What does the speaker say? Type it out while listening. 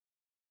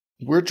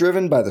We're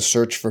driven by the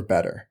search for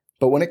better.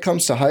 But when it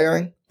comes to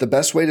hiring, the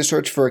best way to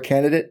search for a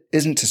candidate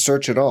isn't to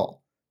search at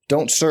all.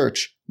 Don't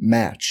search,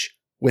 match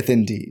with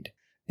Indeed.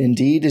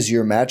 Indeed is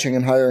your matching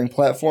and hiring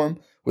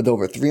platform with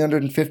over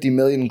 350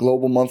 million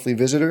global monthly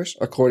visitors,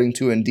 according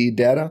to Indeed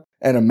data,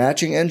 and a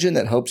matching engine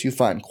that helps you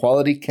find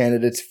quality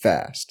candidates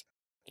fast.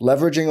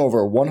 Leveraging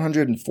over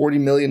 140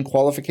 million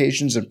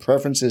qualifications and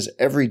preferences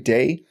every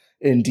day,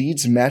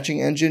 Indeed's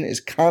matching engine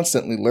is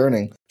constantly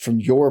learning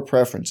from your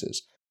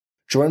preferences.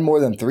 Join more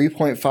than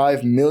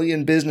 3.5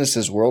 million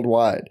businesses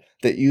worldwide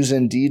that use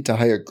Indeed to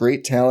hire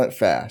great talent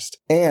fast.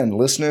 And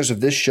listeners of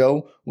this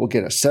show will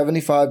get a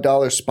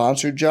 $75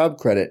 sponsored job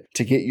credit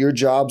to get your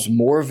jobs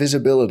more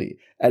visibility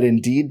at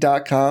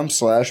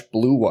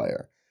Indeed.com/Blue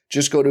Wire.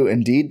 Just go to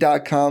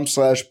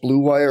Indeed.com/Blue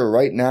Wire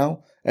right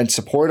now and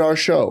support our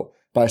show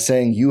by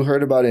saying you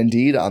heard about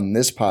Indeed on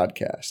this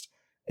podcast.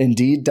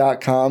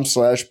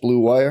 Indeed.com/Blue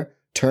Wire.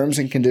 Terms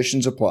and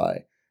conditions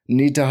apply.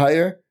 Need to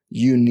hire?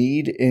 You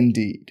need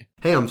Indeed.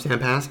 Hey, I'm Sam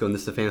Pasco, and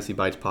this is the Fantasy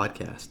Bites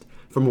podcast.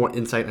 For more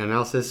insight and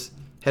analysis,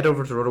 head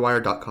over to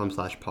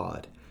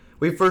rotowire.com/pod.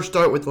 We first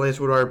start with the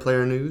latest RotoWire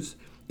player news.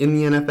 In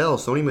the NFL,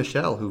 Sony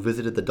Michel, who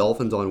visited the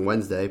Dolphins on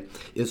Wednesday,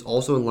 is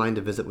also in line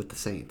to visit with the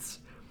Saints.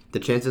 The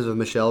chances of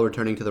Michel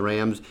returning to the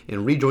Rams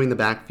and rejoining the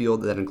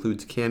backfield that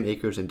includes Cam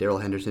Akers and Darrell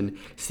Henderson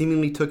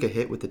seemingly took a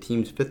hit with the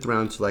team's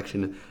fifth-round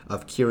selection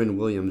of Kieran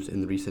Williams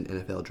in the recent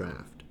NFL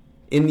draft.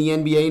 In the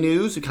NBA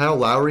news, Kyle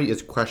Lowry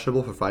is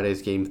questionable for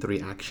Friday's Game 3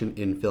 action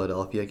in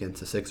Philadelphia against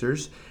the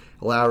Sixers.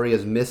 Lowry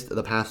has missed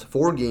the past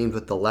 4 games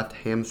with the left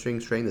hamstring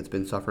strain that's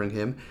been suffering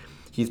him.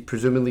 He's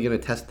presumably going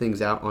to test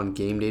things out on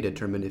game day to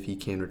determine if he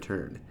can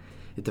return.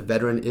 If the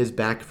veteran is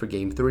back for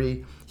Game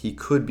 3, he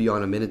could be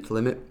on a minute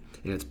limit,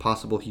 and it's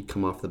possible he'd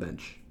come off the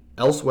bench.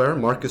 Elsewhere,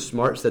 Marcus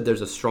Smart said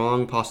there's a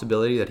strong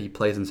possibility that he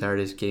plays in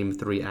Saturday's Game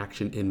 3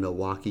 action in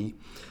Milwaukee.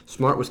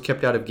 Smart was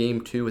kept out of Game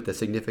 2 with a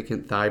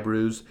significant thigh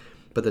bruise,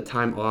 but the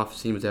time off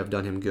seems to have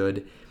done him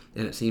good,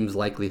 and it seems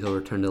likely he'll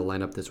return to the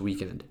lineup this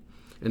weekend.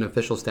 An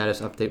official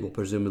status update will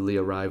presumably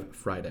arrive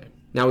Friday.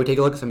 Now we take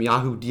a look at some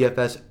Yahoo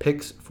DFS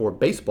picks for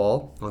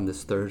baseball on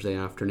this Thursday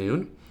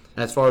afternoon.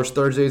 As far as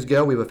Thursdays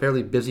go, we have a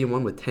fairly busy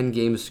one with 10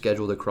 games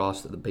scheduled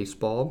across the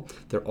baseball.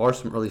 There are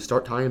some early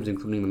start times,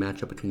 including the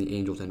matchup between the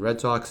Angels and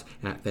Red Sox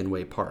at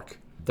Fenway Park.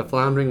 The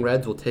floundering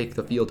Reds will take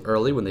the field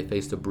early when they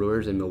face the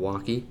Brewers in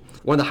Milwaukee.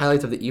 One of the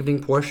highlights of the evening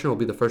portion will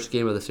be the first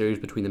game of the series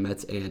between the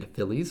Mets and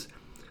Phillies.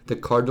 The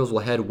Cardinals will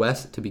head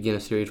west to begin a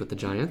series with the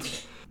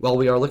Giants. While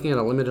we are looking at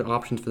limited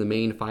options for the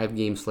main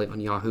 5-game slate on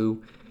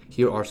Yahoo,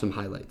 here are some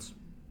highlights.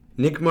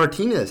 Nick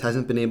Martinez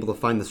hasn't been able to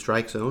find the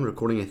strike zone,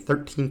 recording a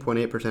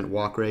 13.8%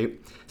 walk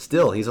rate.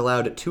 Still, he's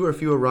allowed 2 or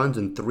fewer runs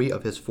in 3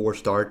 of his 4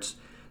 starts.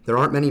 There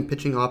aren't many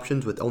pitching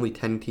options with only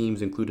 10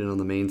 teams included on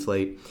the main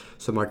slate,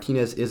 so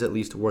Martinez is at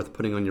least worth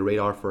putting on your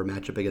radar for a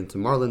matchup against the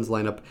Marlins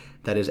lineup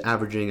that is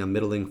averaging a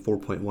middling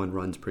 4.1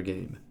 runs per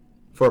game.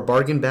 For a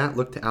bargain bat,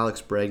 look to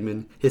Alex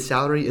Bregman. His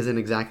salary isn't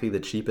exactly the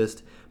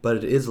cheapest, but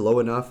it is low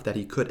enough that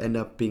he could end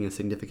up being a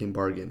significant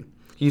bargain.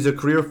 He's a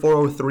career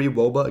 .403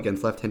 WOBA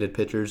against left-handed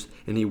pitchers,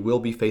 and he will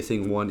be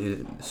facing one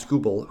in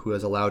Skubal, who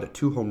has allowed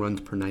 2 home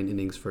runs per 9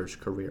 innings for his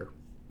career.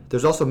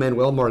 There's also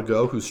Manuel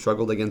Margot, who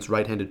struggled against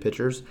right-handed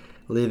pitchers,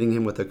 leaving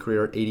him with a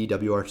career 80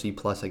 WRC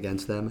plus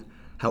against them.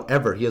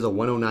 However, he has a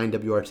 109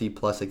 WRC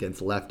plus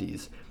against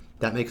lefties.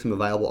 That makes him a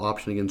viable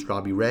option against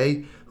Robbie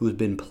Ray, who's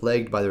been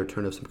plagued by the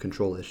return of some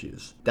control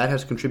issues. That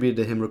has contributed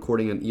to him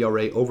recording an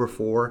ERA over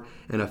 4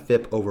 and a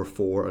FIP over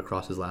 4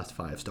 across his last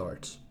 5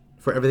 starts.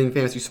 For everything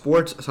fantasy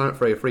sports, sign up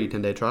for a free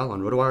 10-day trial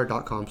on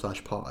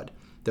rotowire.com/pod.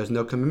 There's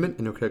no commitment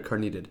and no credit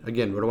card needed.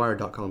 Again,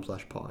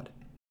 rotowire.com/pod.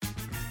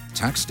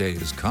 Tax day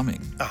is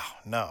coming. Oh,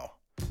 no.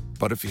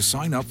 But if you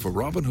sign up for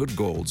Robinhood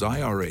Gold's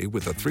IRA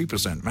with a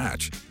 3%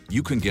 match,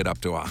 you can get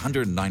up to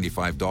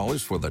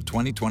 $195 for the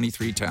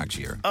 2023 tax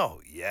year. Oh,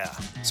 yeah.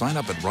 Sign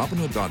up at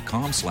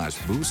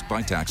Robinhood.com/boost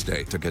by tax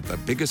day to get the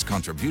biggest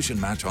contribution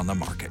match on the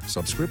market.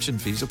 Subscription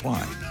fees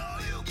apply.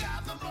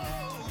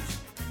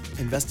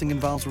 Investing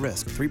involves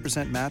risk.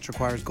 3% match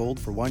requires gold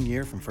for 1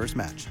 year from first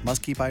match.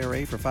 Must keep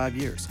IRA for 5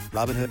 years.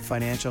 Robinhood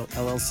Financial,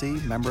 LLC,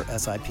 member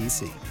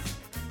SIPC.